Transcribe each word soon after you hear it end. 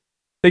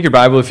Take your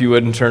Bible, if you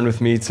would, and turn with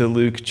me to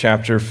Luke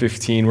chapter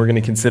 15. We're going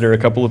to consider a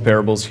couple of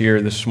parables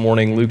here this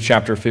morning. Luke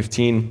chapter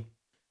 15,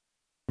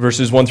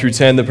 verses 1 through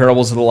 10, the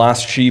parables of the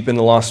lost sheep and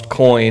the lost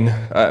coin.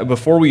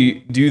 Before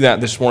we do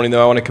that this morning,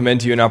 though, I want to commend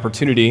to you an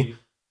opportunity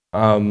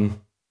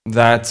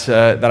that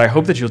I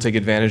hope that you'll take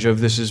advantage of.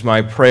 This is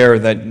my prayer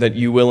that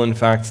you will, in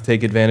fact,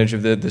 take advantage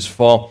of this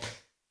fall.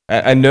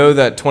 I know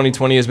that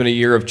 2020 has been a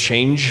year of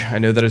change. I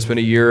know that it's been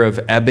a year of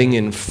ebbing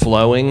and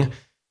flowing.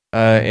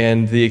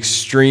 And the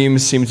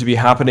extremes seem to be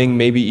happening,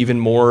 maybe even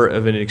more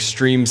of an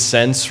extreme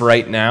sense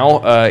right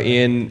now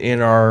in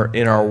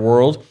our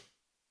world.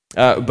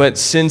 But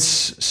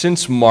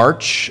since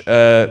March,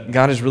 God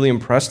has really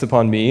impressed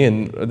upon me,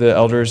 and the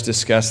elders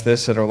discussed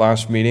this at our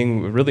last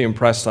meeting, really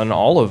impressed on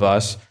all of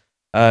us,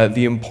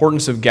 the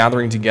importance of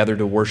gathering together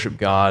to worship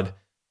God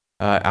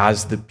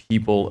as the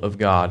people of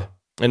God.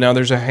 And now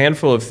there's a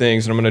handful of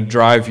things, and I'm going to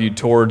drive you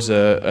towards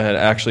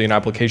actually an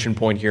application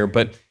point here,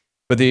 but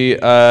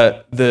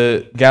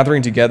the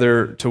gathering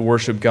together to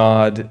worship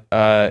God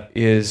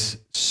is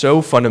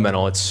so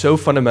fundamental. It's so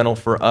fundamental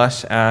for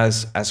us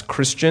as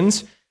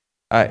Christians,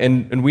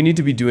 and we need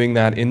to be doing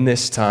that in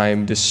this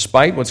time,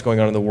 despite what's going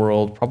on in the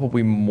world,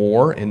 probably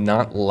more and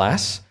not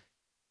less.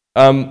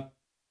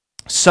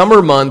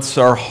 Summer months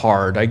are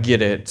hard. I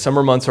get it.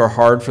 Summer months are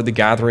hard for the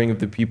gathering of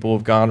the people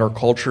of God. Our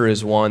culture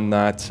is one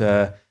that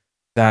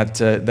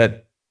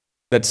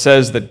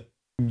says that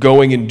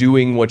going and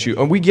doing what you,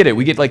 and we get it.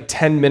 We get like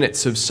 10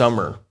 minutes of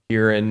summer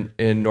here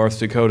in North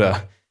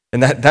Dakota,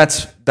 and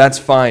that's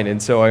fine,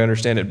 and so I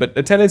understand it. But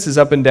attendance is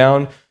up and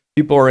down.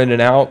 People are in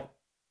and out.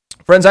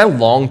 Friends, I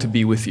long to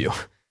be with you.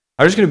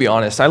 I'm just going to be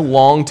honest. I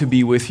long to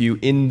be with you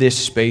in this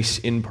space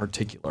in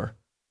particular,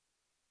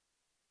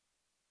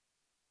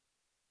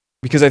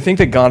 because I think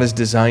that God has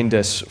designed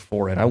us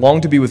for it. I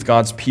long to be with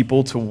God's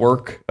people, to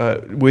work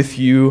with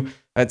you,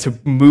 to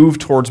move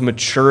towards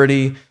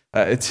maturity.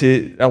 I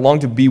long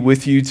to be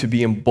with you, to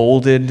be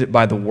emboldened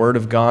by the Word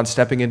of God,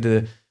 stepping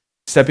into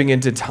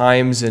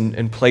times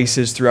and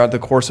places throughout the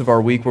course of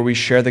our week where we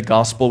share the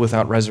gospel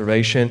without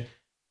reservation.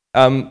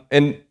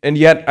 And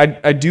yet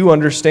I do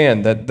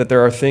understand that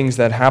there are things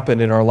that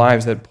happen in our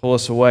lives that pull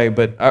us away.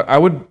 But I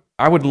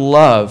would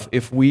love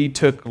if we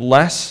took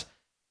less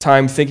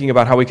time thinking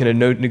about how we can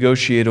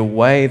negotiate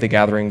away the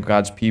gathering of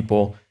God's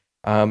people,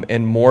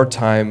 and more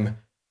time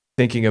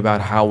thinking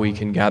about how we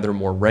can gather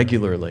more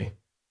regularly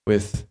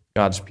with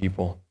God's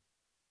people.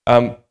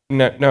 Now,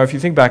 if you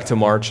think back to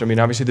March, I mean,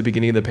 obviously, at the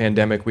beginning of the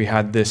pandemic, we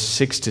had this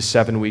 6 to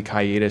 7 week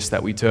hiatus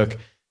that we took,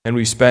 and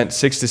we spent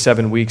 6 to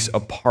 7 weeks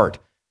apart.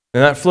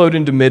 And that flowed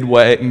into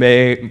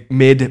mid-May,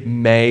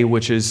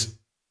 which is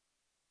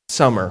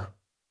summer.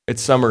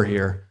 It's summer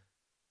here.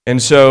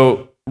 And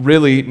so,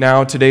 really,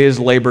 now today is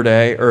Labor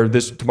Day, or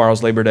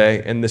tomorrow's Labor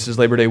Day, and this is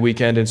Labor Day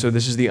weekend, and so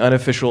this is the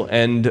unofficial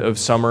end of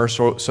summer,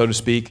 so to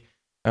speak.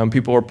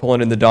 People are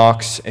pulling in the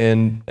docks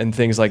and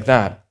things like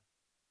that.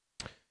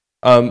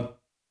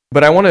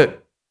 But I want to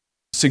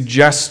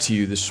suggest to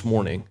you this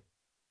morning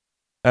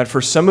that for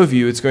some of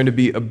you, it's going to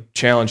be a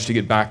challenge to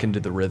get back into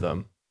the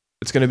rhythm.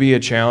 It's going to be a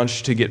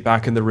challenge to get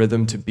back in the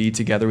rhythm, to be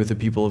together with the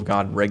people of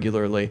God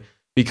regularly,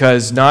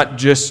 because not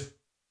just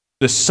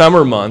the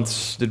summer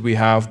months did we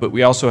have, but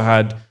we also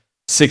had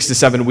 6 to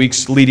 7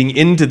 weeks leading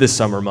into the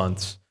summer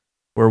months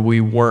where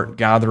we weren't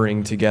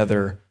gathering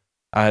together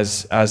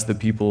as the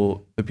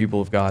people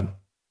of God.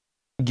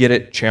 Get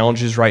it?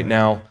 Challenges right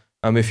now.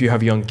 If you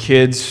have young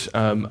kids,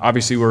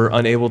 obviously we're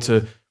unable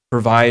to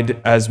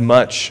provide as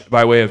much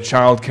by way of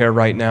childcare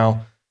right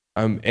now.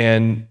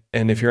 And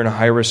if you're in a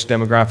high-risk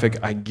demographic,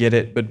 I get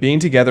it. But being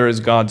together as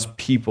God's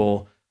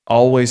people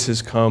always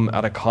has come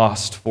at a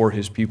cost for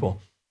his people.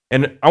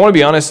 And I want to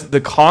be honest, the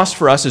cost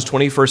for us as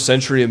 21st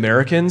century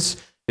Americans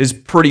is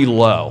pretty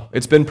low.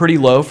 It's been pretty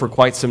low for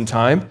quite some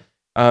time.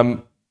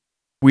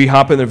 We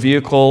hop in a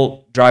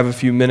vehicle, drive a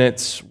few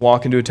minutes,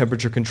 walk into a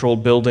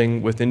temperature-controlled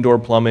building with indoor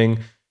plumbing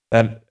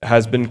that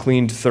has been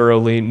cleaned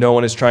thoroughly. No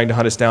one is trying to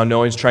hunt us down. No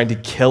one is trying to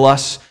kill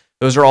us.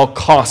 Those are all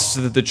costs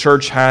that the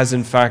church has,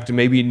 in fact,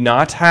 maybe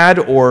not had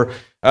or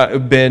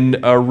been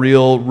a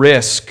real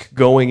risk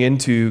going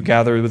into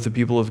gathering with the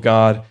people of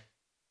God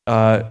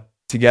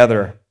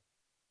together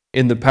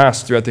in the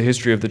past throughout the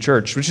history of the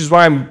church, which is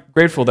why I'm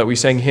grateful that we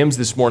sang hymns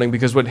this morning,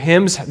 because what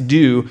hymns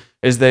do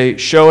is they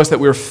show us that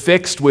we're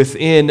fixed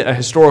within a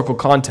historical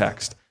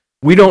context.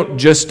 We don't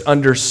just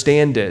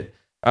understand it.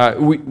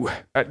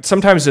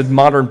 Sometimes as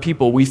modern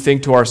people, we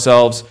think to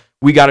ourselves,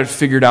 we got it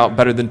figured out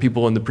better than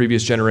people in the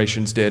previous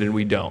generations did, and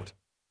we don't.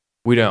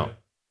 We don't.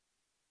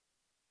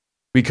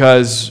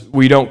 Because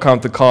we don't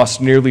count the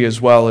cost nearly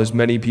as well as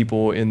many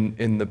people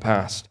in the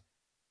past.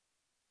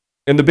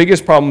 And the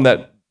biggest problem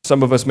that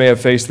some of us may have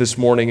faced this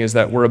morning is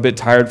that we're a bit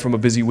tired from a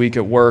busy week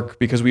at work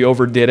because we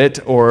overdid it,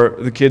 or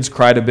the kids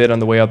cried a bit on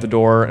the way out the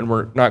door, and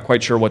we're not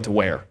quite sure what to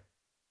wear.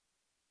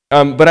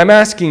 But I'm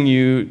asking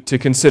you to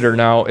consider,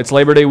 now it's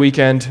Labor Day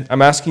weekend,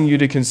 I'm asking you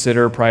to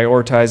consider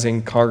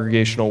prioritizing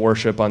congregational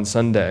worship on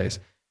Sundays.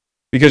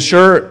 Because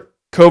sure,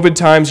 COVID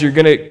times, you're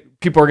going to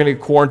people are going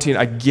to quarantine.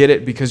 I get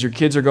it, because your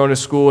kids are going to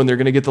school and they're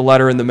going to get the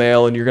letter in the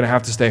mail and you're going to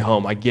have to stay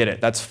home. I get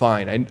it. That's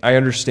fine. I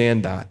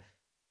understand that.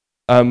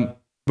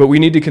 But we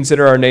need to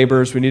consider our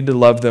neighbors. We need to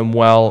love them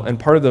well. And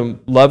part of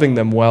loving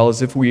them well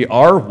is, if we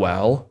are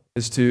well,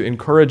 is to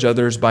encourage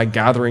others by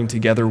gathering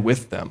together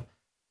with them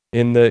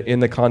in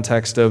the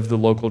context of the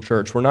local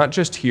church. We're not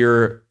just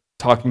here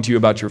talking to you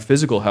about your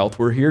physical health.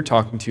 We're here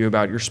talking to you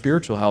about your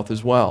spiritual health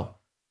as well.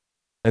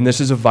 And this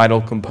is a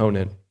vital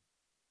component.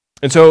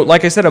 And so,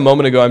 like I said a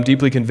moment ago, I'm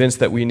deeply convinced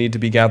that we need to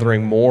be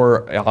gathering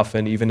more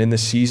often, even in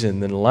this season,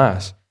 than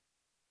less.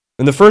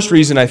 And the first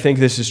reason I think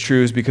this is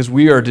true is because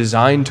we are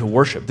designed to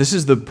worship. This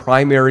is the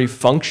primary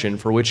function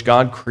for which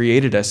God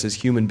created us as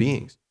human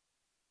beings.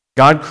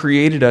 God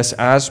created us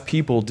as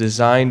people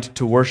designed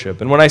to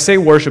worship. And when I say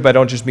worship, I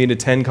don't just mean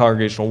attend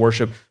congregational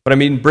worship, but I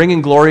mean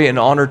bringing glory and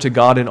honor to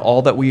God in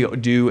all that we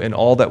do and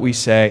all that we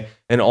say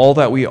and all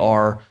that we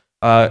are,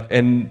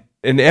 and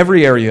in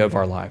every area of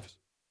our lives.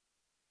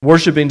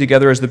 Worshiping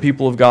together as the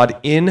people of God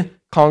in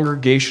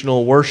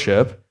congregational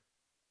worship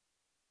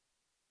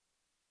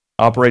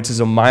operates as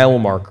a mile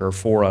marker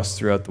for us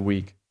throughout the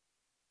week.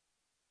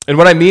 And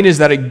what I mean is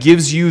that it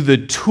gives you the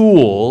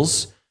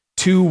tools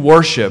to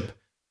worship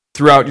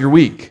throughout your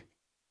week.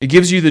 It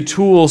gives you the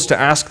tools to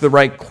ask the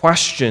right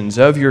questions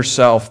of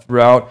yourself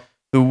throughout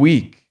the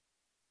week,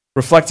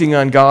 reflecting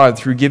on God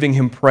through giving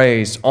Him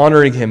praise,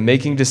 honoring Him,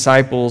 making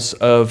disciples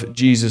of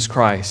Jesus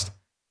Christ.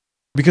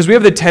 Because we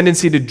have the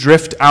tendency to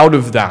drift out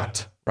of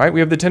that, right? We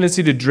have the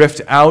tendency to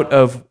drift out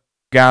of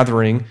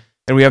gathering,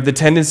 and we have the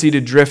tendency to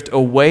drift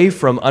away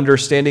from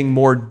understanding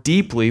more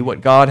deeply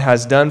what God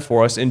has done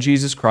for us in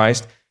Jesus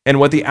Christ and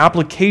what the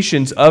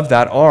applications of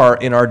that are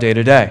in our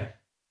day-to-day.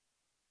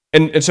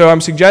 And so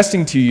I'm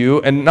suggesting to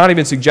you, and not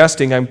even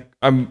suggesting,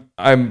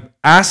 I'm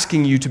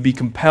asking you to be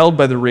compelled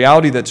by the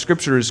reality that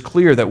Scripture is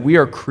clear, that we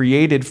are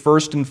created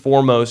first and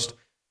foremost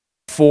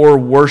for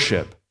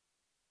worship.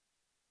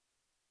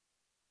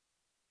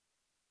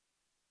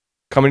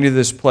 Coming to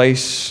this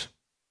place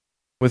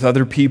with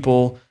other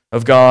people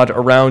of God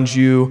around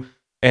you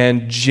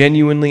and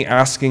genuinely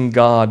asking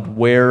God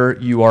where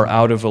you are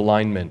out of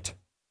alignment.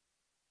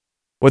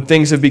 What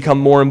things have become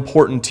more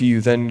important to you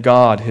than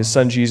God, His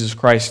Son Jesus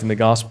Christ, and the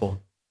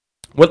gospel?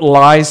 What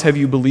lies have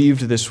you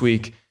believed this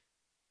week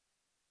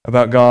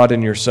about God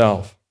and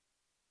yourself?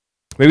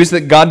 Maybe it's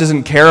that God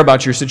doesn't care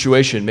about your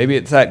situation. Maybe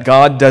it's that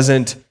God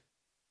doesn't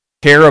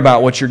care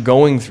about what you're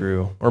going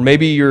through. Or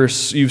maybe you've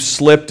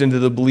slipped into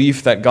the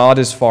belief that God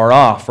is far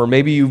off. Or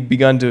maybe you've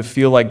begun to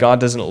feel like God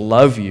doesn't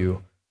love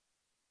you.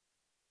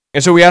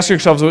 And so we ask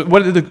ourselves,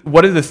 what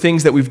are the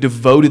things that we've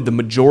devoted the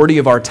majority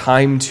of our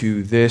time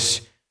to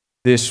this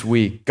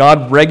week?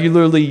 God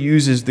regularly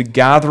uses the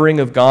gathering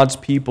of God's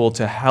people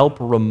to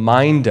help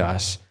remind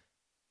us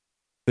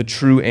the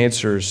true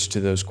answers to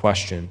those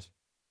questions.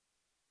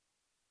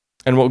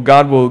 And what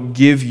God will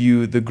give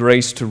you the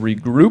grace to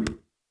regroup,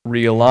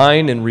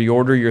 realign, and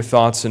reorder your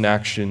thoughts and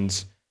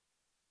actions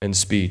and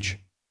speech.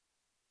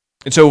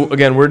 And so,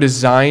 again, we're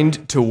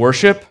designed to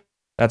worship.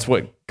 That's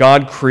what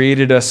God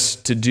created us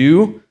to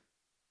do.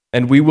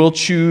 And we will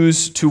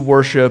choose to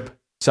worship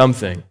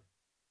something.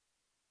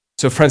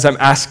 So, friends, I'm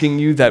asking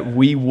you that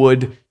we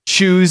would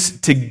choose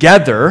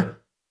together,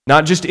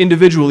 not just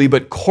individually,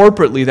 but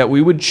corporately, that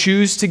we would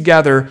choose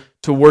together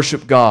to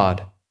worship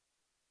God.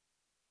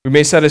 We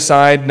may set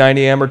aside 9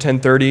 a.m. or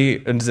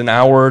 10:30 as an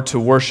hour to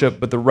worship,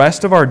 but the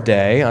rest of our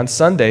day on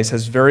Sundays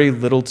has very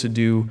little to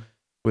do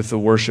with the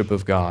worship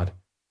of God.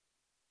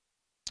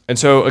 And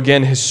so,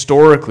 again,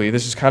 historically,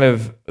 this is kind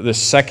of the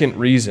second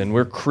reason.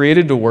 We're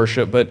created to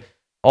worship, but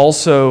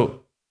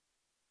also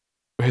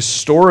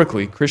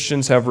historically,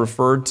 Christians have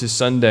referred to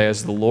Sunday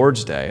as the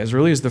Lord's Day, as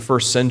early as the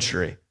first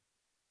century.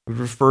 We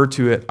refer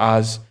to it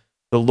as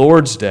the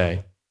Lord's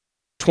Day.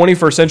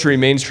 21st century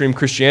mainstream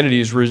Christianity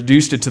has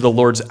reduced it to the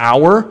Lord's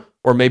hour,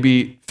 or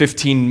maybe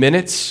 15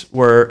 minutes,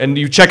 and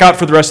you check out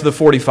for the rest of the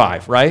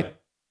 45, right?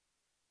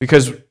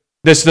 Because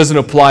this doesn't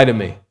apply to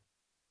me.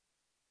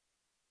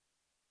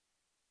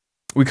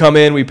 We come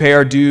in, we pay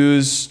our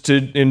dues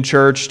in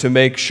church to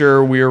make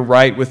sure we are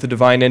right with the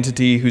divine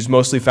entity who's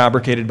mostly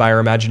fabricated by our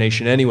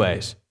imagination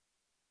anyways.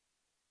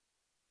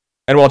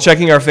 And while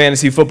checking our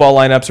fantasy football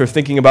lineups or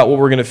thinking about what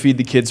we're going to feed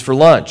the kids for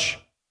lunch.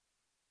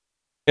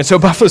 And so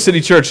Buffalo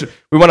City Church,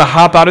 we want to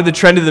hop out of the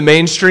trend of the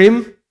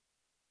mainstream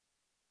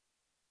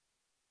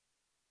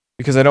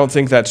because I don't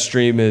think that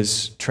stream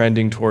is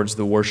trending towards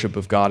the worship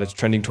of God. It's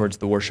trending towards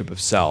the worship of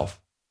self.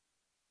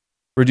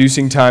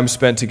 Reducing time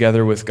spent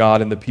together with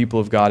God and the people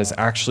of God is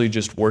actually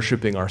just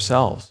worshiping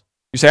ourselves.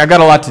 You say, I've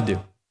got a lot to do.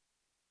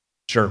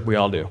 Sure, we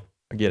all do.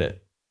 I get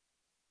it.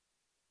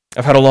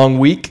 I've had a long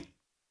week,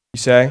 you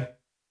say.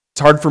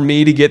 It's hard for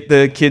me to get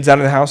the kids out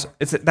of the house.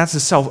 That's the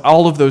self.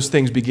 All of those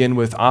things begin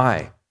with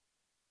I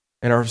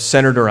and are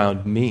centered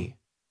around me.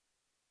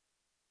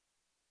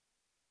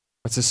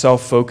 That's a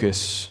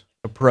self-focused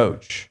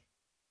approach,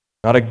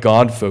 not a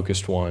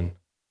God-focused one.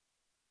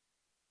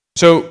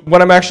 So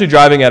what I'm actually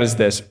driving at is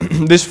this.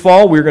 This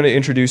fall, we're going to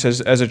introduce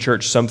as a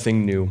church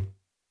something new.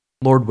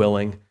 Lord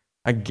willing,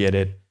 I get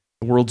it.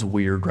 The world's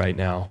weird right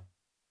now.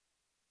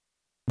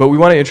 But we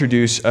want to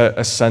introduce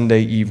a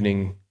Sunday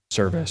evening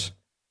service.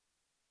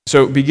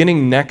 So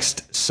beginning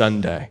next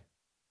Sunday,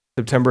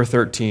 September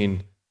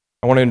 13,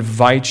 I want to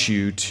invite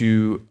you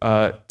to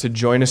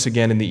join us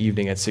again in the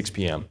evening at 6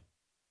 p.m.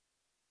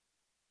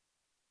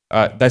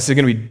 That's going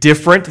to be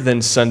different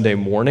than Sunday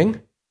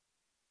morning.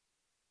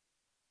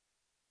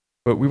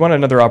 But we want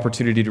another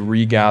opportunity to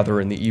regather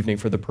in the evening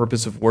for the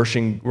purpose of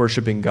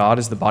worshiping God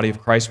as the body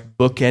of Christ,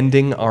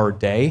 bookending our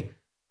day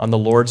on the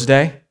Lord's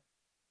Day,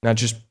 not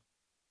just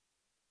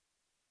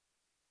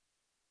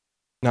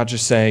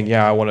saying,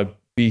 yeah, I want to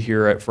be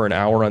here for an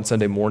hour on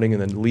Sunday morning and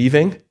then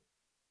leaving.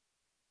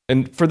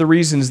 And for the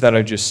reasons that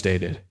I just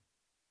stated.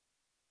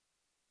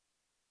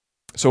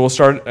 So we'll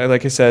start,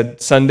 like I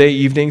said, Sunday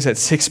evenings at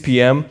 6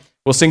 p.m.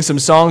 We'll sing some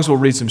songs, we'll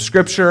read some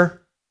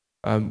scripture.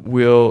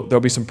 There'll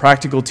be some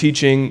practical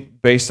teaching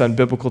based on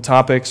biblical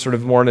topics, sort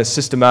of more in a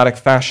systematic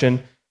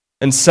fashion.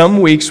 And some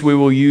weeks we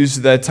will use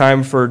that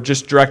time for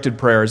just directed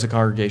prayer as a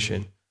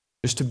congregation,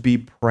 just to be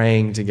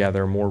praying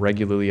together more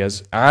regularly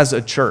as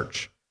a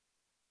church.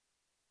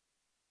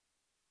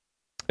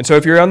 And so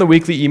if you're on the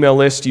weekly email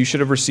list, you should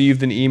have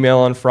received an email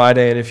on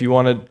Friday. And if you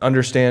want to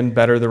understand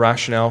better the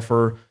rationale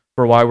for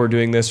why we're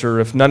doing this, or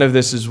if none of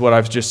this is what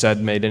I've just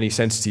said made any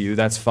sense to you,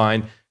 that's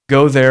fine.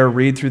 Go there,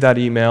 read through that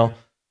email,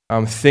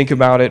 think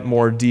about it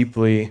more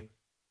deeply.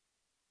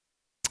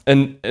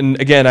 And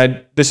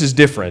again, this is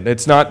different.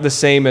 It's not the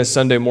same as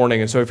Sunday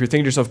morning. And so if you're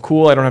thinking to yourself,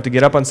 cool, I don't have to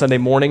get up on Sunday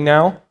morning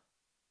now,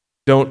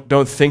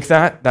 don't think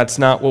that. That's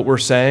not what we're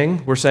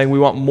saying. We're saying we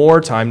want more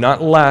time,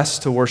 not less,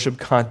 to worship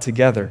God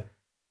together.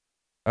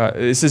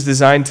 This is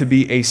designed to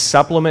be a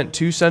supplement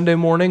to Sunday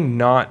morning,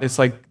 it's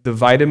like the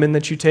vitamin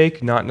that you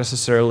take, not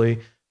necessarily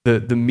the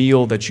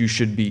meal that you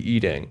should be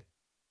eating.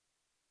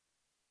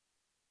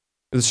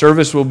 The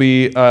service will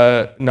be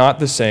not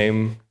the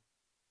same.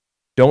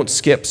 Don't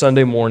skip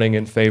Sunday morning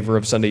in favor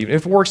of Sunday evening.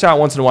 If it works out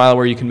once in a while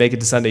where you can make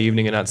it to Sunday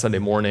evening and not Sunday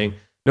morning,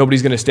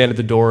 nobody's going to stand at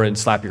the door and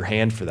slap your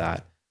hand for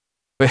that.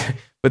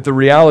 But the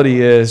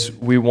reality is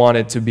we want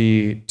it to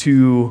be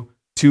two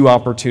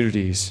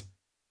opportunities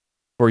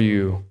for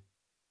you.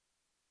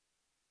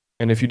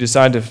 And if you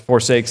decide to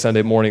forsake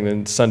Sunday morning,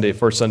 then Sunday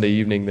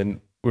evening,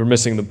 then we're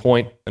missing the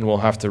point and we'll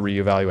have to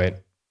reevaluate.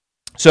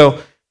 So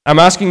I'm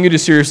asking you to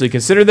seriously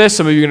consider this.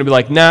 Some of you are going to be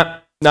like, nah,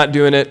 not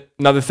doing it.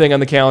 Another thing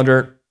on the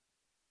calendar,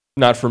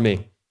 not for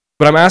me.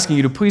 But I'm asking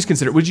you to please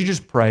consider, would you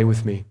just pray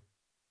with me?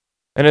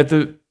 And at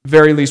the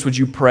very least, would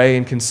you pray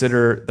and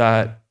consider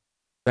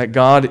that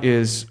God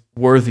is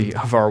worthy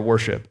of our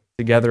worship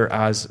together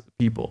as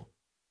people?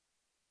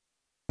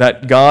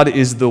 That God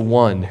is the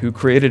one who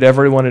created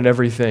everyone and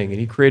everything, and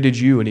He created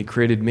you and He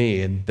created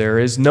me, and there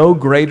is no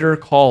greater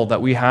call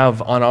that we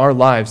have on our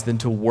lives than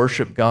to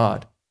worship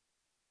God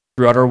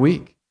throughout our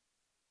week.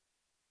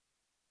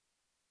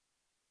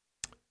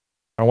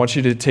 I want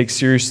you to take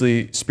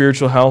seriously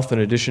spiritual health in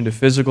addition to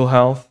physical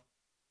health.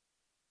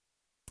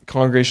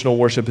 Congregational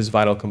worship is a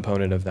vital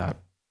component of that.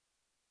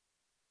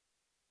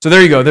 So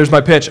there you go. There's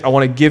my pitch. I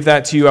want to give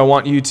that to you. I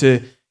want you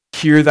to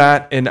hear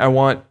that, and I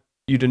want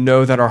you to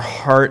know that our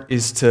heart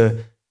is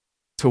to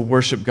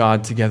worship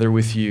God together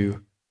with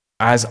you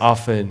as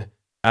often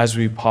as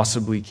we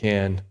possibly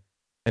can.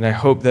 And I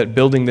hope that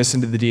building this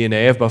into the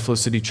DNA of Buffalo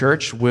City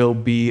Church will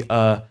be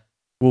a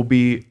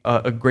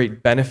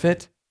great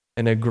benefit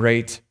and a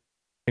great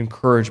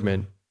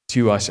encouragement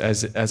to us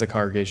as a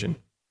congregation.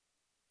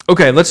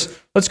 Okay, let's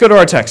go to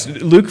our text.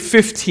 Luke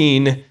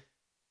 15,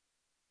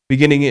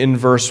 beginning in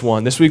verse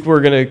 1. This week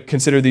we're going to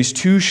consider these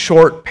two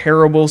short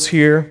parables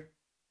here.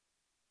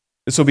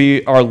 This will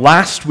be our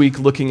last week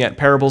looking at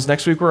parables.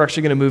 Next week we're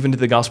actually going to move into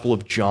the Gospel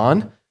of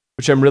John,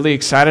 which I'm really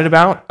excited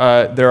about.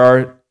 There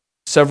are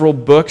several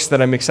books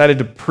that I'm excited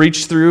to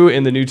preach through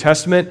in the New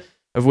Testament,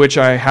 of which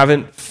I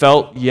haven't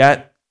felt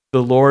yet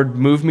the Lord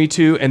move me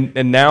to.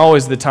 And now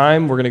is the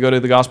time. We're going to go to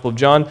the Gospel of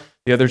John,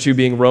 the other two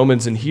being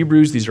Romans and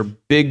Hebrews. These are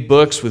big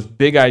books with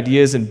big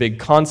ideas and big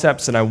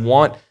concepts, and I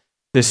want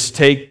this to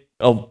take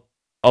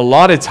a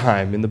lot of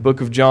time in the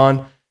book of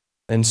John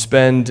and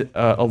spend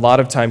a lot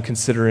of time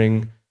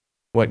considering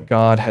what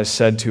God has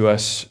said to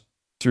us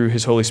through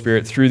His Holy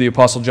Spirit, through the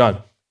Apostle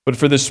John. But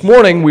for this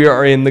morning, we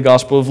are in the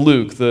Gospel of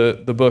Luke,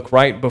 the book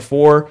right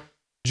before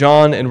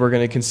John, and we're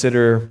going to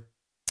consider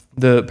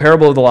the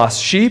parable of the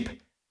lost sheep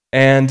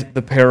and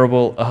the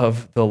parable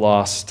of the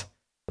lost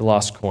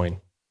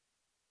coin.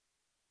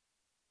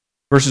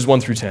 Verses 1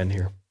 through 10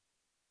 here.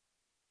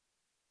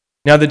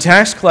 Now the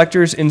tax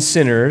collectors and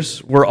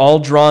sinners were all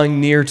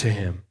drawing near to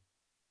Him.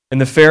 And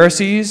the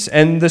Pharisees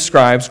and the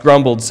scribes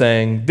grumbled,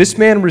 saying, "This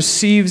man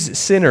receives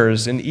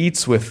sinners and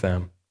eats with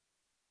them."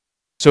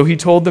 So He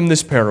told them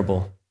this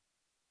parable.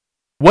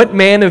 "What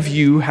man of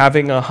you,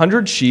 having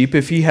 100 sheep,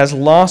 if he has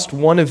lost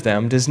one of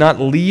them, does not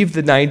leave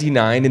the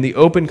 99 in the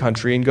open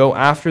country and go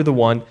after the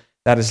one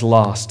that is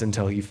lost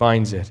until he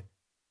finds it?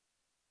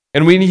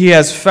 And when he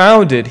has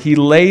found it, he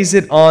lays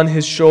it on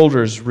his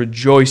shoulders,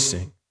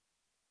 rejoicing.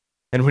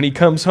 And when he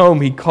comes home,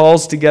 he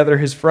calls together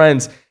his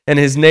friends and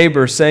his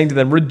neighbors, saying to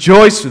them,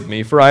 'Rejoice with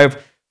me, for I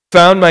have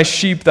found my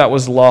sheep that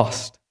was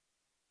lost.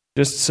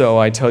 Just so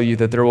I tell you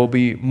that there will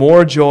be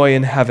more joy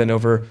in heaven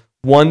over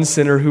one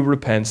sinner who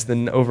repents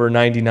than over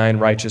 99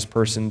 righteous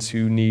persons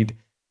who need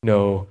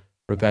no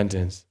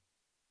repentance.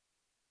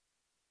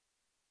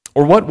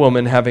 Or what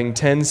woman, having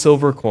 10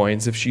 silver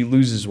coins, if she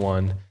loses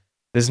one,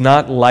 does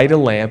not light a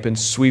lamp and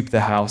sweep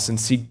the house and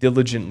seek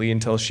diligently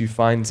until she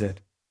finds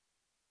it?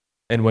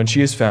 And when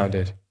she has found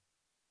it,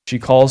 she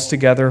calls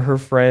together her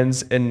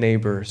friends and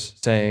neighbors,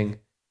 saying,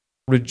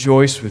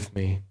 "Rejoice with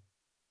me,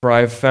 for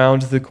I have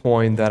found the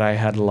coin that I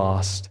had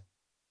lost."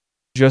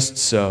 Just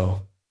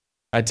so,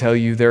 I tell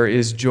you, there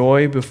is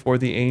joy before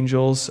the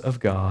angels of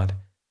God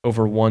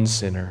over one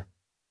sinner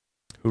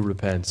who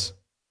repents.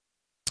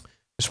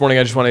 This morning,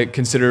 I just want to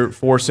consider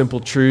 4 simple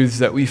truths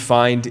that we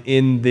find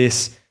in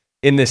this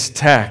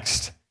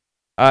text.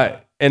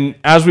 And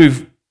as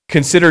we've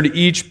considered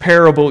each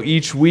parable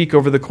each week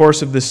over the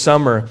course of this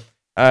summer,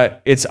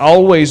 it's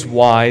always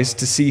wise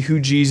to see who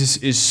Jesus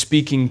is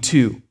speaking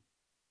to.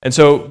 And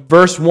so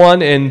verse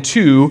 1 and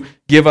 2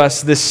 give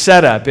us the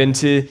setup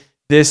into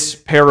this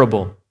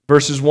parable.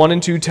 Verses 1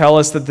 and 2 tell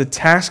us that the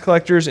tax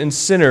collectors and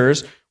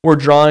sinners were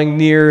drawing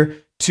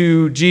near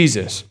to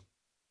Jesus.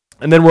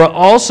 And then we're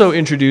also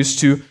introduced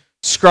to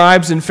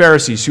scribes and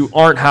Pharisees who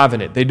aren't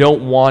having it. They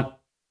don't want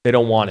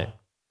it.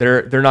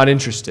 They're not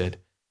interested.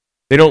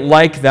 They don't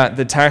like that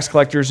the tax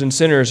collectors and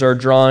sinners are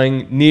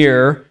drawing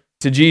near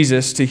to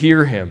Jesus to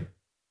hear him.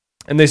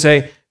 And they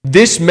say,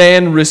 "This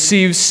man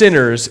receives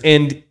sinners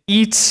and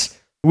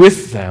eats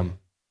with them."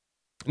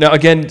 Now,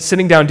 again,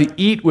 sitting down to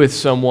eat with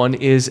someone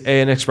is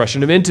an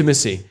expression of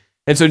intimacy.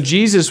 And so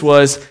Jesus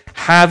was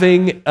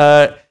having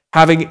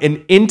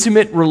an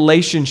intimate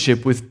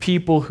relationship with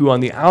people who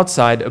on the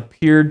outside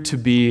appeared to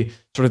be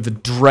sort of the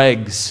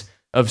dregs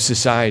of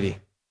society.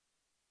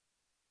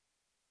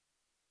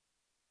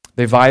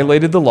 They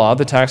violated the law,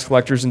 the tax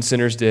collectors and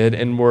sinners did,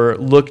 and were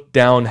looked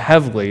down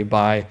heavily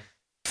by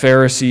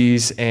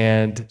Pharisees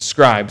and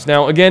scribes.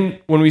 Now, again,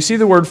 when we see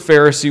the word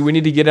Pharisee, we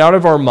need to get out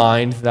of our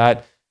mind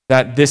that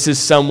this is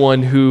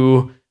someone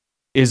who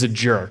is a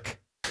jerk.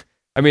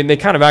 I mean, they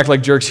kind of act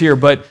like jerks here,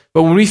 but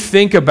when we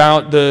think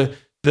about the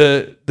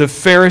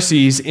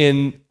Pharisees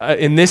in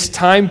this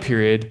time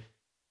period,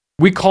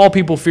 we call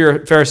people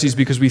Pharisees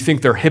because we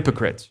think they're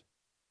hypocrites.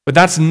 But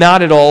that's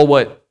not at all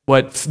what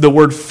the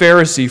word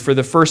Pharisee for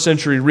the first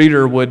century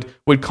reader would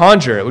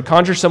conjure. It would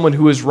conjure someone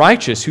who was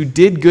righteous, who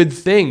did good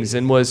things,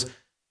 and was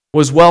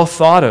well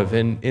thought of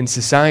in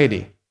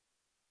society.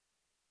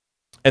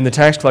 And the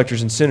tax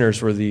collectors and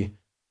sinners were the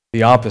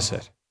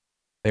opposite.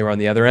 They were on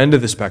the other end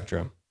of the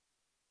spectrum.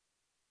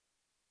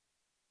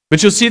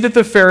 But you'll see that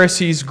the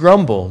Pharisees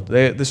grumbled.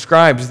 The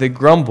scribes, they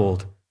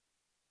grumbled.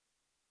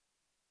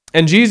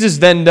 And Jesus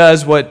then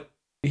does what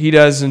he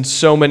does in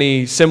so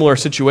many similar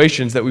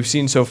situations that we've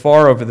seen so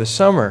far over the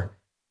summer.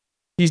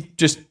 He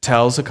just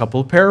tells a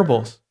couple of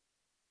parables.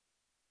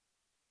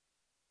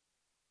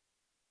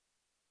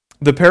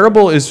 The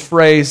parable is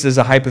phrased as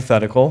a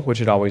hypothetical, which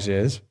it always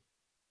is.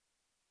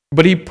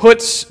 But he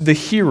puts the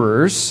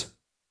hearers,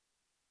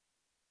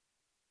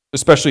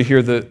 especially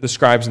here the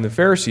scribes and the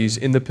Pharisees,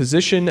 in the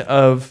position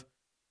of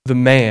the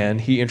man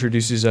he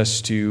introduces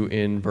us to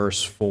in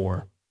verse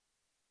 4.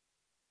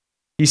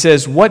 He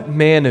says, "What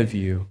man of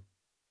you,"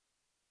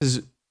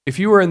 if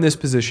you were in this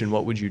position,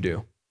 what would you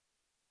do?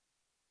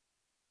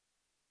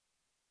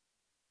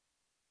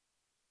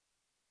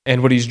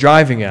 And what he's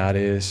driving at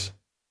is,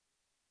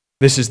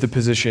 this is the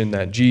position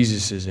that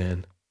Jesus is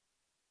in.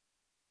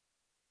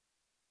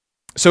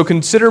 So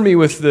consider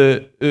with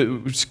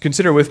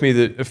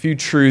me a few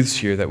truths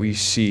here that we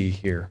see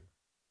here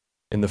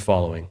in the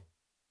following.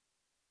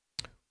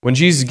 When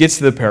Jesus gets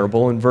to the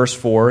parable in verse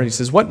 4, he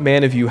says, "What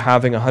man of you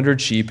having 100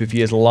 sheep, if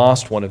he has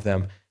lost one of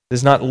them,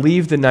 does not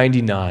leave the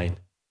 99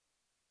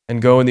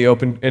 and go in the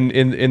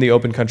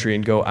open country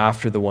and go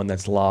after the one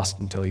that's lost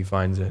until he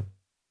finds it?"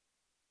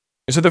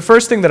 And so the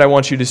first thing that I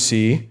want you to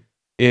see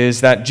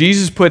is that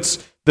Jesus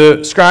puts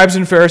the scribes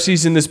and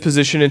Pharisees in this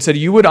position and said,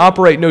 you would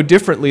operate no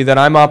differently than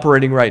I'm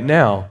operating right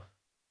now,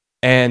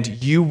 and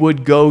you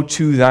would go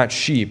to that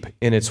sheep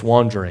in its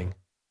wandering.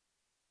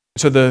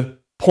 So the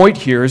point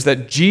here is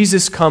that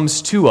Jesus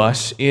comes to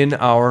us in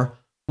our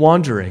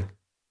wandering.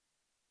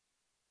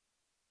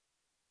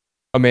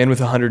 A man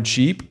with 100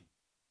 sheep?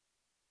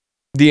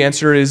 The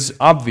answer is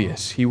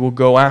obvious. He will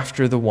go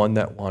after the one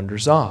that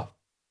wanders off.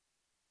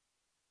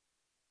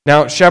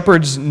 Now,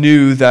 shepherds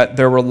knew that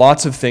there were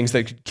lots of things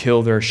that could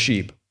kill their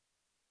sheep.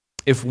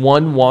 If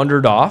one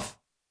wandered off,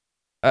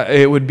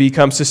 it would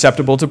become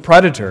susceptible to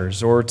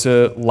predators or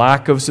to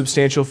lack of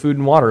substantial food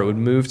and water. It would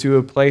move to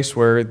a place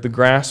where the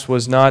grass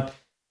was not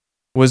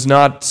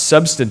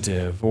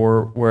substantive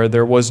or where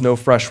there was no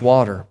fresh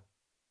water.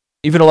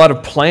 Even a lot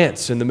of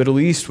plants in the Middle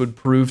East would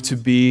prove to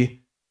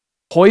be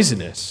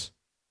poisonous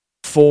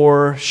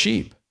for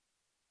sheep.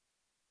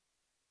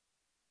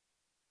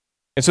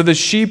 And so the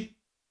sheep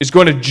is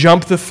going to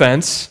jump the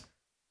fence.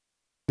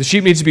 The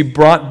sheep needs to be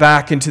brought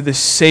back into the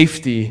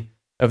safety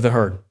of the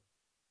herd.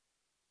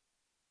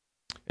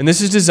 And this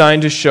is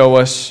designed to show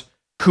us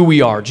who we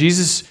are.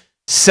 Jesus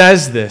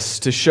says this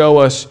to show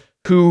us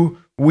who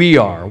we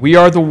are. We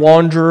are the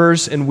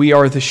wanderers and we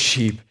are the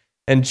sheep,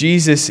 and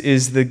Jesus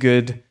is the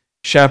good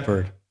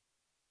shepherd.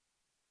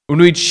 When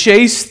we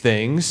chase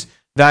things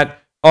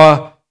that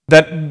are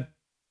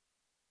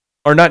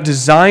not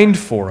designed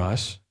for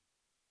us,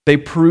 they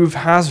prove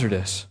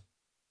hazardous,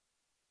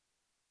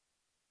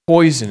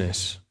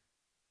 poisonous,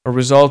 or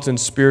result in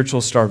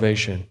spiritual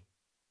starvation.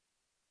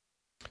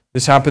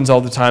 This happens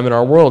all the time in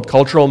our world.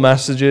 Cultural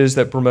messages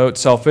that promote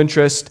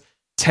self-interest,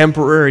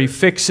 temporary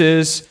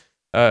fixes,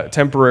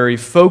 temporary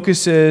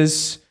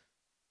focuses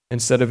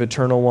instead of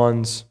eternal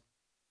ones.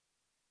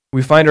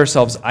 We find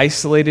ourselves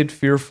isolated,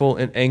 fearful,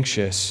 and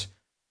anxious.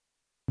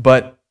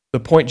 But the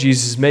point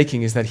Jesus is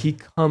making is that he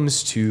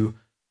comes to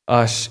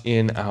us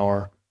in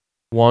our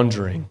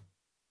wandering.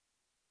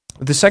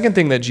 The second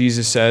thing that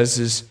Jesus says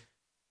is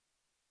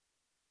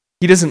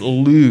he doesn't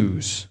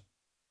lose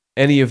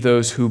any of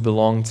those who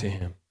belong to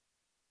him.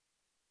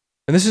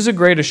 And this is a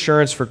great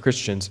assurance for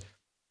Christians.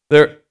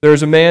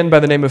 There's a man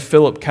by the name of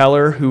Philip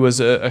Keller who was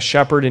a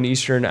shepherd in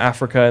Eastern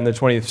Africa in the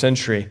 20th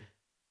century,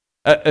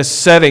 a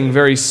setting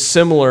very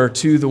similar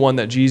to the one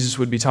that Jesus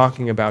would be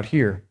talking about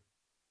here.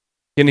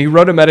 And he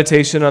wrote a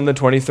meditation on the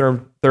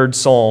 23rd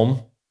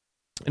Psalm.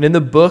 And in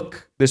the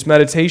book, this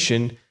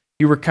meditation,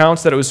 he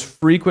recounts that it was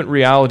frequent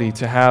reality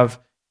to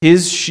have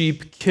his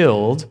sheep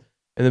killed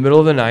in the middle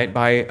of the night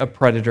by a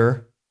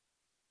predator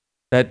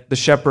that the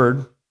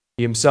shepherd,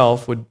 he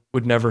himself,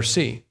 would never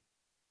see.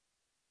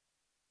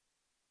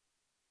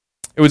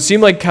 It would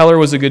seem like Keller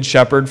was a good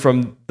shepherd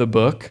from the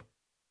book.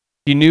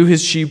 He knew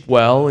his sheep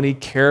well, and he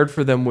cared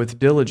for them with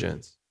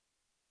diligence.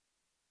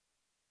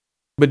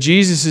 But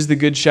Jesus is the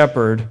good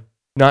shepherd,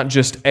 not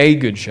just a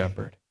good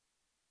shepherd.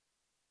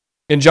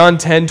 In John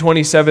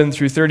 10:27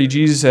 through 30,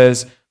 Jesus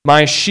says,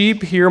 "My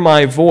sheep hear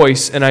my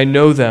voice, and I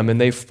know them, and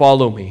they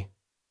follow me.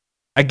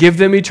 I give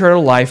them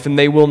eternal life, and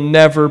they will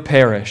never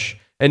perish,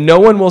 and no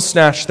one will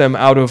snatch them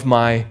out of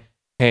my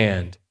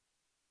hand.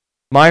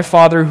 My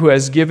Father who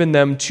has given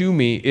them to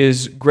me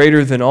is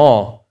greater than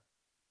all,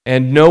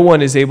 and no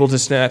one is able to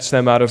snatch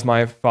them out of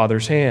my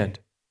Father's hand.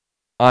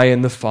 I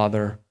and the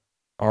Father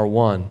are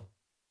one."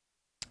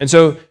 And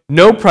so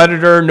no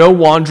predator, no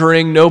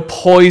wandering, no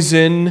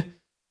poison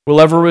will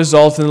ever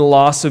result in the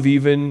loss of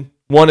even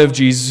one of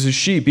Jesus'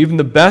 sheep. Even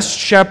the best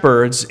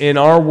shepherds in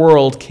our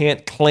world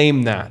can't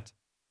claim that.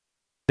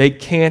 They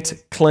can't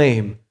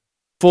claim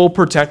full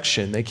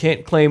protection. They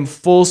can't claim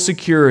full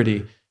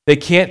security. They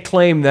can't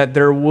claim that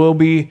there will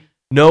be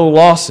no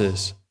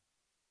losses,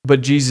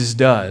 but Jesus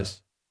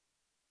does.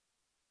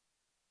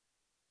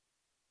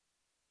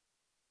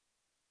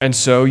 And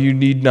so you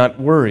need not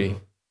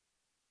worry.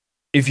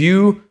 If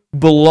you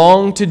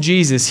belong to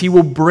Jesus, he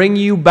will bring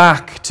you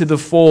back to the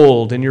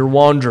fold in your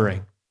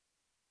wandering.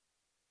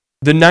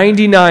 The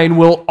 99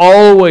 will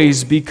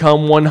always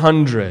become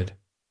 100.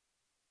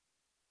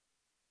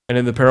 And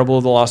in the parable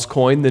of the lost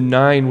coin, the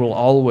 9 will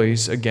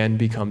always again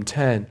become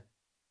 10.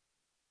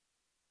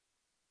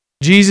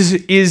 Jesus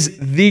is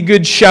the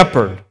good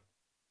shepherd.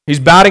 He's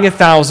batting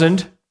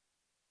 1,000.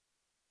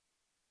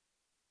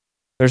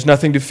 There's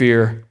nothing to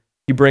fear.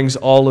 He brings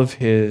all of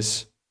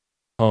his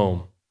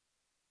home.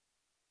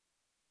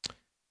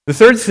 The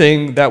third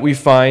thing that we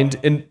find,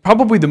 and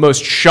probably the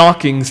most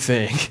shocking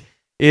thing,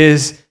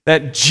 is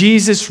that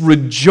Jesus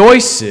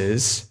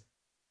rejoices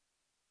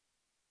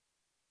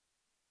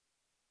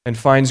and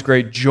finds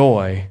great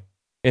joy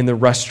in the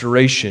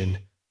restoration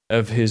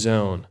of his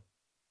own.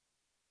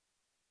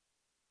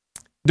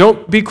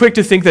 Don't be quick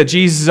to think that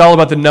Jesus is all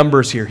about the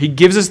numbers here. He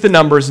gives us the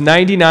numbers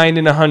 99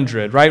 and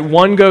 100, right?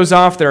 One goes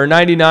off, there are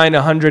 99,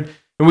 100,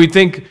 and we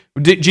think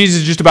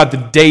Jesus is just about the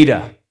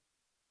data.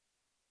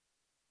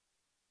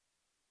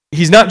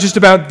 He's not just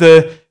about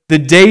the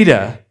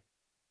data,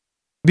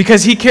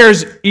 because he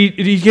cares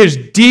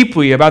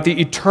deeply about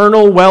the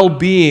eternal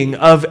well-being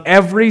of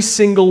every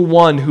single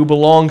one who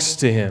belongs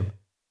to him.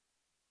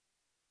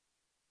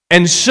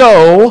 And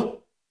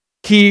so,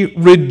 he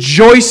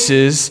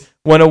rejoices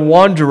when a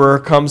wanderer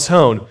comes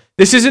home.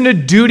 This isn't a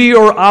duty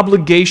or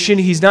obligation.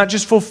 He's not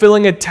just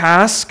fulfilling a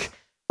task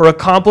or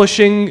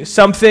accomplishing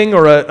something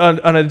or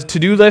on a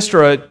to-do list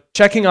or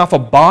checking off a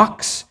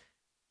box.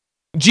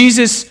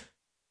 Jesus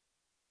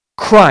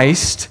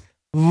Christ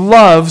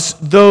loves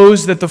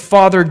those that the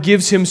Father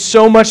gives him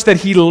so much that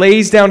he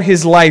lays down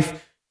his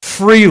life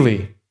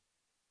freely.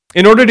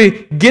 In order to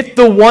get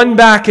the one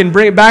back and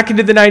bring it back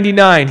into the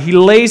 99, he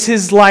lays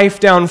his life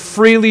down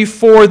freely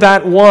for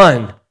that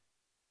one.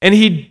 And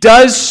he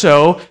does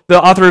so,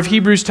 the author of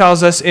Hebrews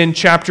tells us in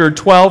chapter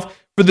 12,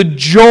 for the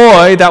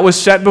joy that was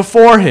set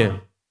before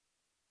him.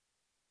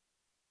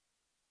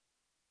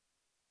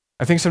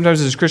 I think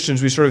sometimes as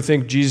Christians we sort of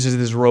think Jesus is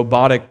this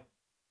robotic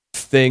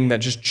thing that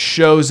just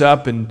shows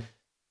up and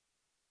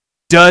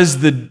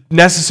does the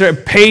necessary,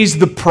 pays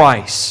the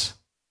price.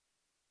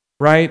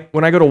 Right?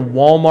 When I go to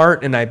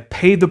Walmart and I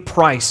pay the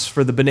price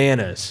for the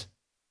bananas,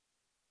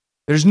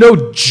 there's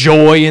no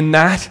joy in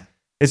that.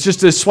 It's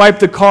just to swipe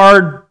the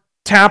card,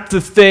 tap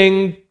the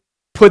thing,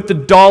 put the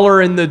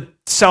dollar in the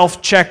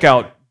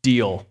self-checkout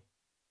deal.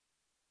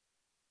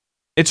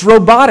 It's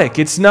robotic.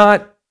 It's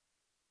not,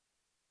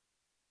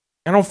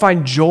 I don't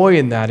find joy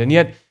in that. And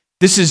yet,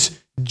 this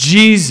is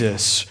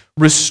Jesus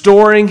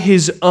restoring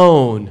his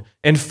own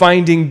and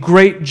finding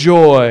great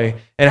joy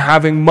and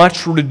having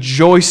much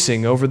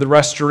rejoicing over the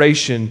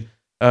restoration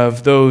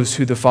of those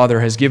who the Father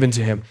has given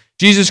to him.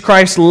 Jesus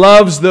Christ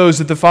loves those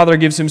that the Father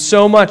gives him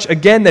so much,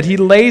 again, that he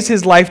lays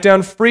his life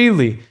down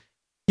freely.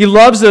 He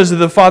loves those that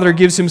the Father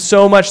gives him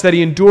so much that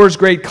he endures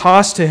great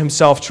cost to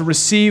himself to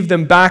receive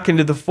them back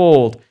into the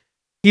fold.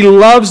 He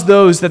loves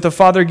those that the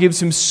Father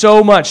gives him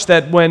so much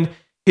that when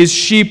his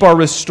sheep are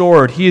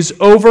restored, he is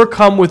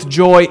overcome with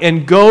joy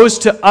and goes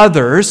to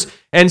others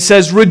and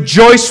says,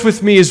 "Rejoice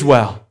with me as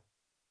well."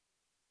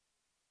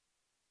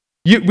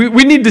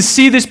 We need to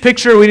see this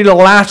picture. We need to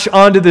latch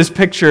onto this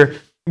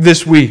picture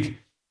this week.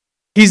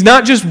 He's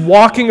not just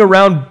walking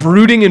around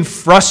brooding and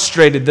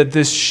frustrated that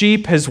this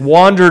sheep has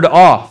wandered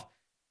off.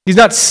 He's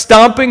not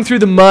stomping through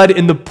the mud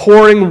in the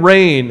pouring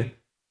rain.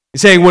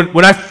 He's saying,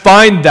 when I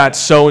find that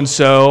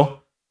so-and-so,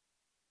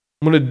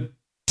 I'm going to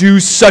do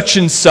such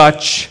and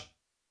such.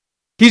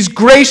 He's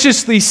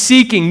graciously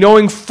seeking,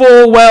 knowing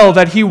full well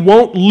that he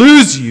won't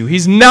lose you.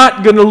 He's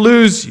not going to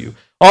lose you.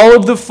 All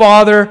that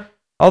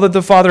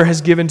the Father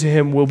has given to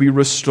him will be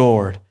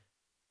restored.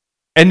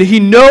 And he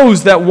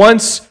knows that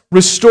once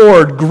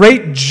restored,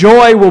 great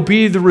joy will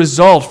be the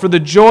result. For the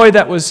joy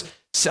that was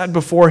set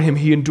before him,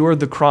 he endured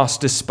the cross,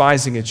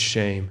 despising its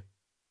shame.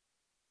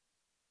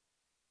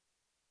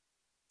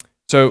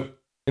 So,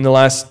 in the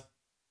last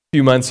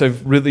few months,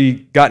 I've really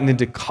gotten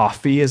into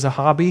coffee as a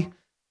hobby.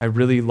 I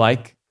really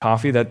like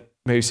coffee. That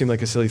may seem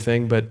like a silly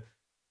thing, but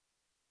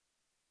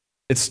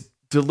it's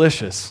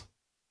delicious.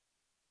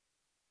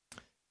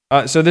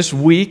 So this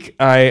week,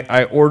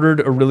 I ordered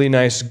a really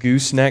nice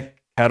gooseneck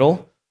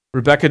kettle.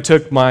 Rebecca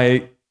took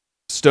my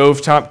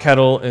stovetop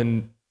kettle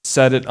and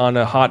set it on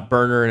a hot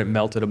burner, and it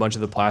melted a bunch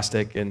of the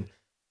plastic. And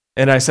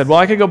I said, well,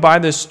 I could go buy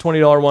this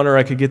 $20 one, or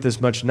I could get this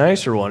much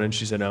nicer one. And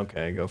she said,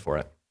 okay, go for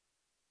it.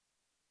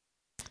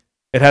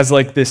 It has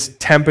like this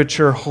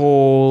temperature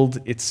hold.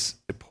 It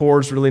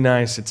pours really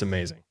nice. It's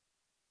amazing.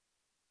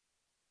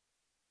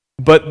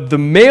 But the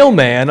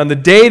mailman, on the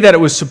day that it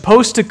was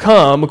supposed to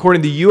come,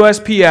 according to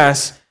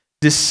USPS,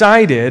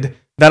 decided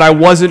that I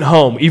wasn't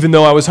home, even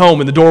though I was home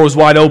and the door was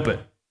wide open.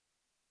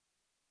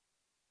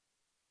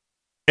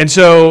 And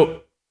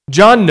so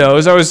John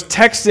knows, I was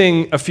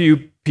texting a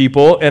few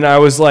people and I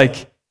was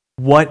like,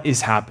 what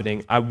is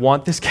happening? I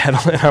want this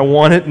kettle and I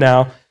want it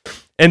now.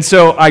 And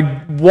so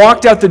I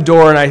walked out the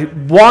door and I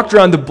walked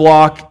around the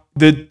block.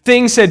 The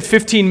thing said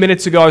 15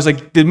 minutes ago. I was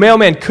like, the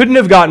mailman couldn't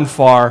have gotten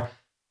far.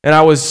 And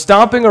I was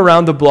stomping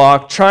around the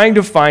block trying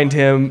to find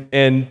him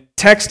and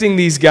texting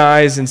these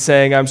guys and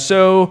saying, I'm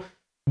so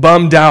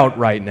bummed out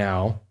right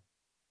now,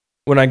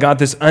 when I got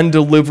this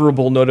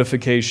undeliverable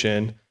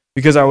notification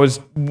because I was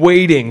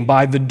waiting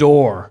by the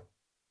door.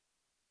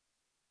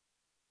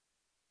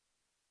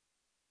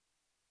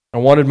 I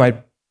wanted my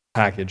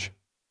package.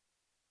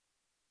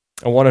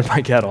 I wanted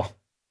my kettle.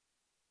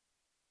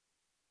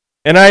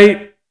 And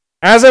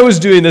as I was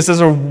doing this, as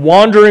I was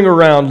wandering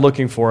around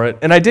looking for it,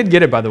 and I did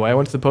get it, by the way. I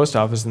went to the post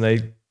office and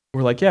they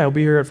were like, yeah, he'll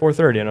be here at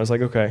 4:30. And I was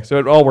like, okay. So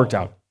it all worked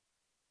out.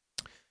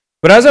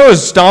 But as I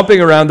was stomping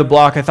around the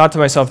block, I thought to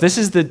myself, this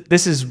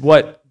is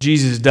what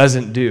Jesus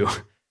doesn't do.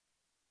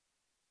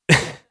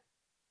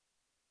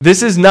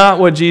 This is not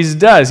what Jesus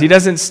does. He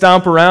doesn't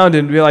stomp around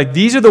and be like,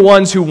 these are the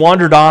ones who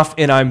wandered off,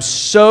 and I'm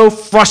so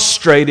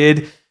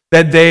frustrated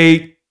that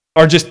they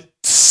are just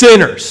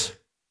sinners.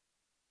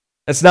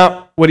 That's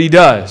not what he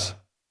does.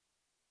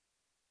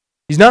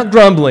 He's not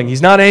grumbling.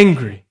 He's not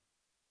angry.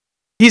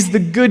 He's the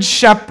good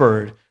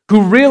shepherd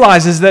who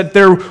realizes that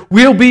there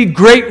will be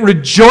great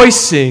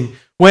rejoicing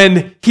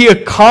when he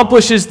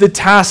accomplishes the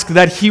task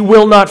that he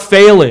will not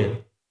fail in,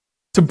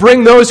 to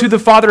bring those who the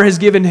Father has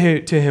given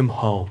to him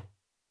home.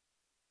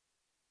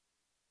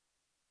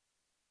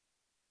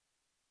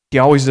 He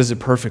always does it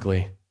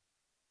perfectly.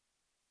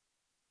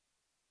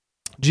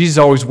 Jesus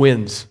always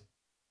wins.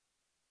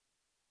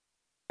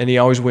 And he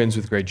always wins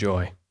with great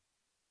joy.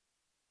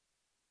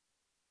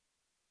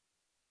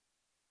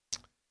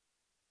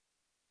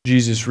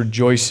 Jesus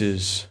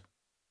rejoices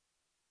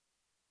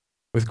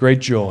with great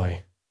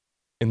joy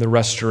in the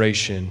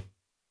restoration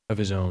of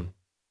his own.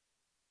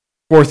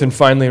 Fourth and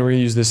finally, we're going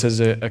to use this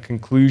as a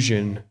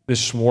conclusion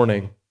this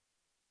morning.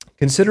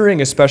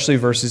 Considering especially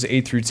verses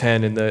 8 through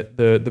 10 in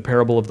the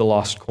parable of the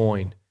lost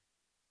coin,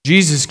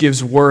 Jesus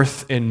gives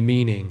worth and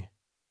meaning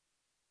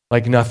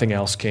like nothing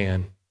else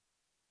can.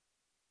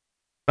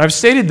 I've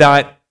stated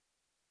that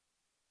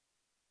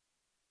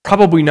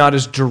probably not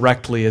as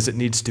directly as it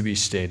needs to be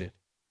stated.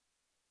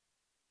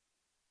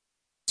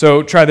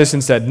 So try this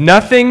instead.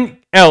 Nothing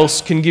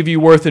else can give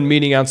you worth and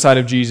meaning outside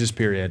of Jesus,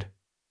 period.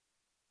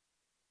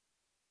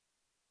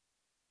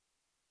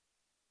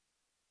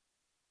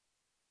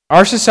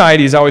 Our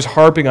society is always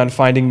harping on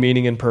finding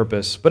meaning and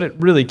purpose, but it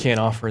really can't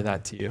offer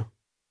that to you.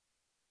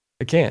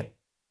 It can't.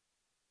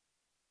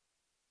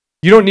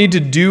 You don't need to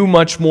do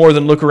much more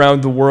than look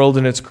around the world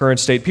in its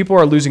current state. People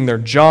are losing their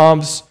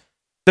jobs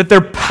that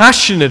they're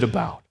passionate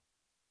about.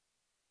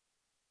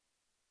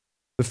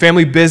 The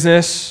family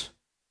business,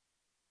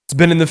 it's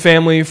been in the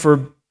family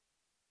for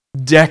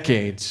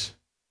decades,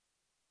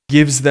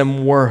 gives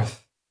them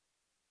worth,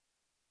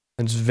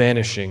 and it's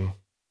vanishing.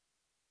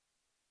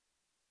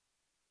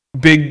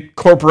 Big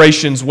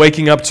corporations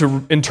waking up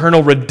to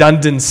internal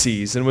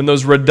redundancies, and when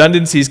those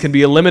redundancies can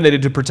be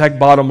eliminated to protect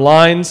bottom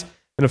lines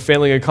in a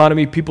failing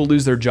economy, people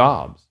lose their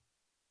jobs.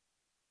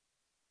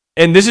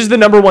 And this is the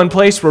number one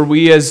place where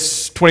we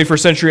as 21st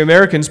century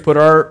Americans put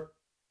our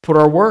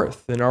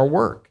worth in our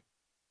work.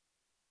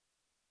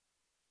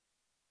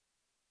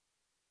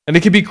 And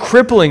it can be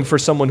crippling for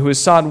someone who has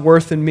sought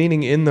worth and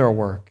meaning in their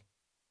work.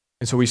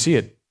 And so we see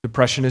it.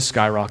 Depression has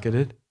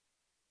skyrocketed.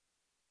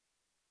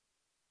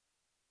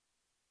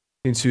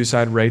 Teen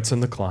suicide rates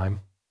on the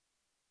climb.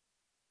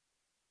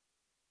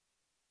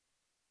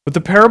 But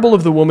the parable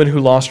of the woman who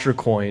lost her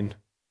coin,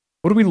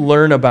 what do we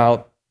learn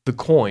about the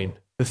coin,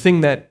 the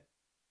thing that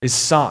is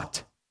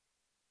sought?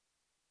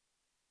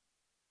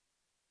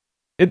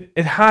 It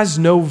has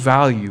no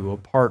value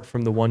apart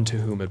from the one to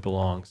whom it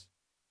belongs.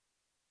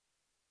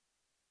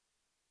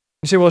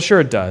 You say, well, sure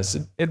it does.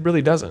 It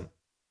really doesn't.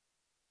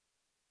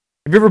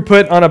 Have you ever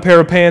put on a pair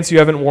of pants you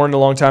haven't worn in a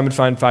long time and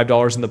find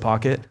 $5 in the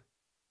pocket?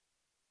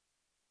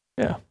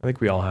 Yeah, I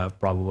think we all have,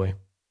 probably.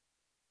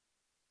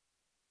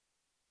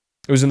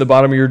 It was in the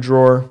bottom of your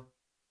drawer.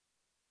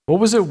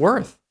 What was it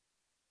worth?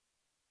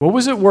 What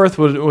was it worth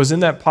when it was in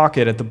that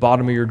pocket at the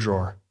bottom of your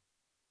drawer?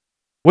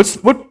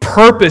 What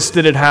purpose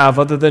did it have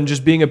other than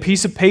just being a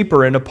piece of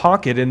paper in a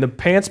pocket in the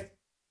pants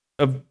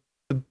of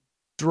the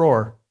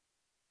drawer?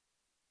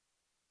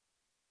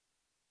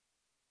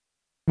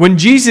 When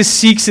Jesus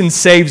seeks and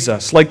saves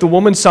us, like the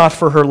woman sought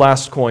for her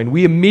last coin,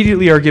 we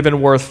immediately are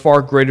given worth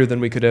far greater than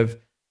we could have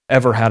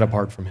ever had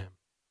apart from him.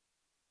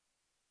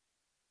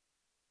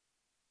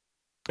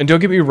 And don't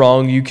get me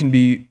wrong, you can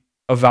be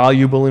a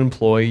valuable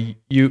employee.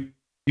 You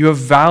have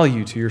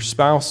value to your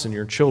spouse and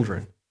your children.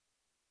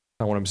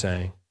 That's not what I'm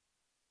saying.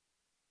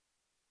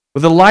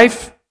 But the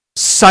life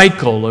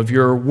cycle of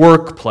your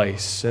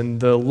workplace and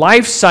the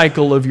life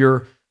cycle of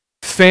your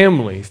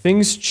family,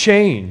 things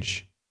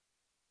change.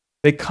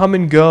 They come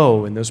and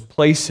go in those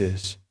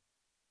places.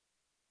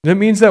 And it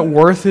means that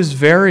worth is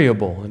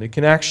variable and it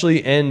can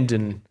actually end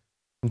in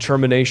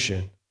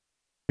termination.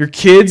 Your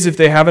kids, if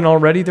they haven't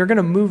already, they're going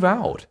to move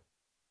out.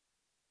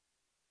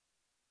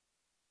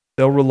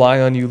 They'll rely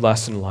on you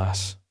less and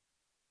less.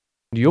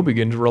 And you'll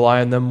begin to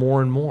rely on them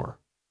more and more.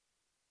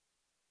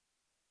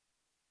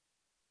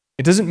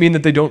 It doesn't mean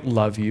that they don't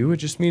love you. It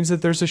just means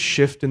that there's a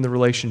shift in the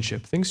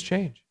relationship. Things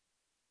change.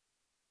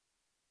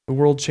 The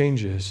world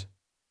changes.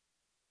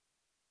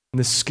 And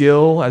the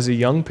skill as a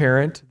young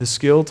parent, the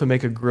skill to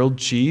make a grilled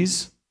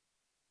cheese,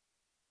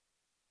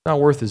 not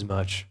worth as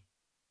much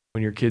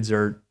when your kids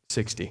are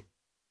 60.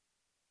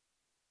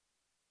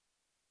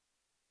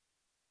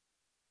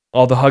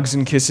 All the hugs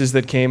and kisses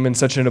that came in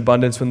such an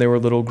abundance when they were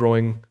little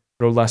grow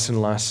less and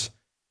less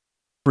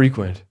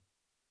frequent.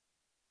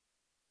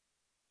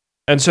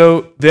 And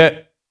so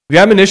the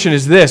admonition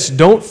is this: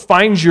 don't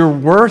find your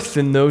worth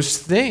in those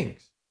things.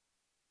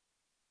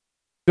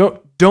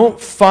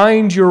 Don't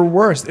find your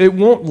worth. It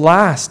won't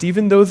last,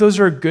 even though those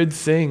are good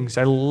things.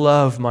 I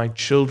love my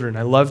children.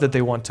 I love that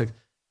they want to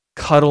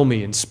cuddle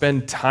me and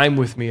spend time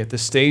with me at the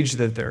stage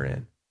that they're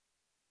in.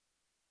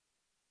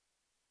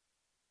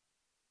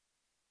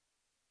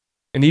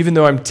 And even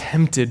though I'm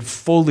tempted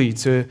fully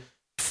to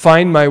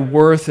find my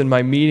worth and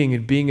my meaning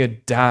in being a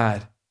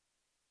dad,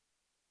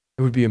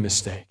 it would be a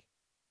mistake.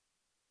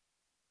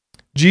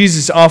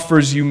 Jesus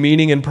offers you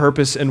meaning and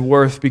purpose and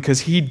worth because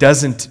he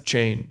doesn't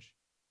change.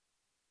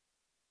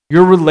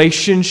 Your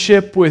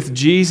relationship with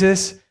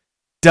Jesus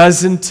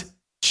doesn't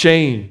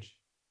change.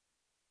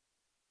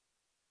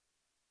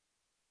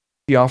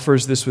 He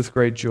offers this with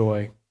great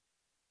joy.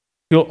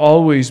 He'll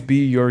always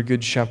be your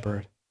good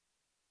shepherd.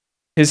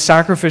 His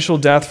sacrificial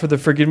death for the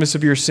forgiveness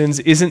of your sins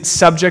isn't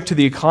subject to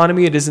the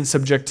economy. It isn't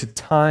subject to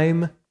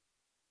time.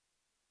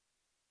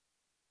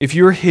 If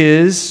you're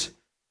his,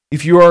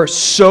 if you are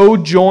so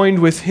joined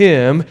with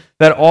him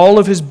that all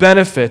of his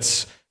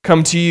benefits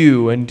come to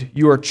you and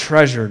you are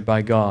treasured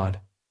by God.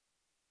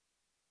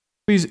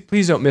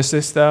 Please don't miss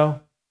this,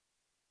 though.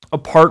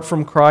 Apart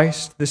from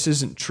Christ, this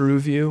isn't true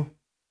of you.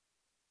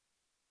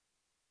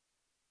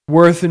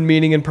 Worth and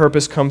meaning and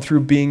purpose come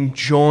through being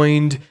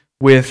joined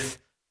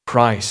with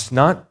Christ,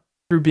 not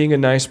through being a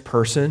nice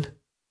person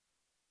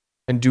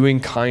and doing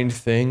kind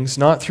things,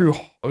 not through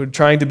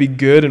trying to be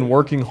good and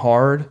working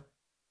hard,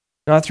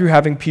 not through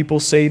having people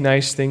say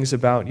nice things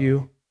about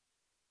you.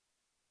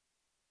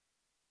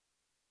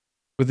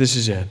 But this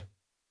is it.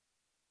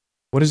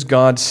 What has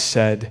God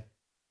said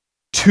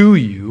to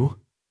you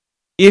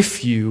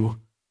if you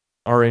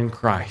are in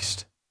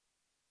Christ?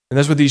 And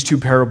that's what these two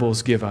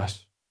parables give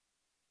us.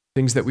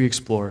 Things that we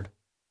explored.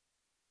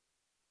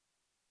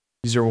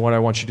 These are what I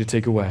want you to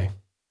take away.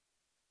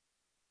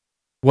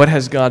 What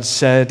has God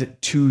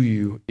said to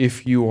you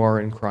if you are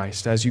in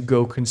Christ? As you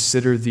go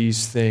consider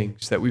these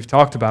things that we've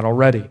talked about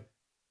already,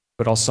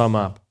 but I'll sum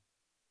up.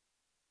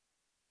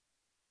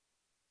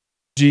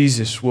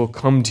 Jesus will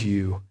come to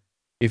you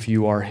if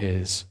you are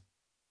His.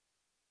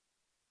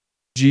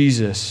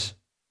 Jesus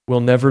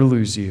will never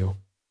lose you.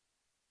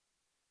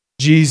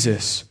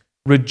 Jesus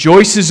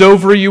rejoices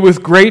over you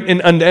with great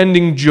and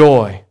unending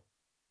joy.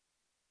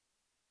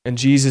 And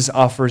Jesus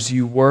offers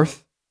you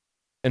worth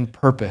and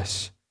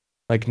purpose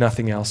like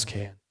nothing else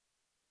can.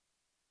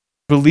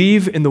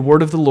 Believe in the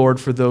word of the Lord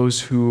for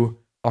those who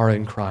are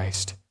in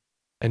Christ,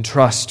 and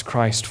trust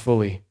Christ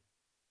fully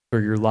for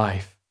your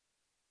life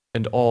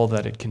and all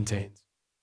that it contains.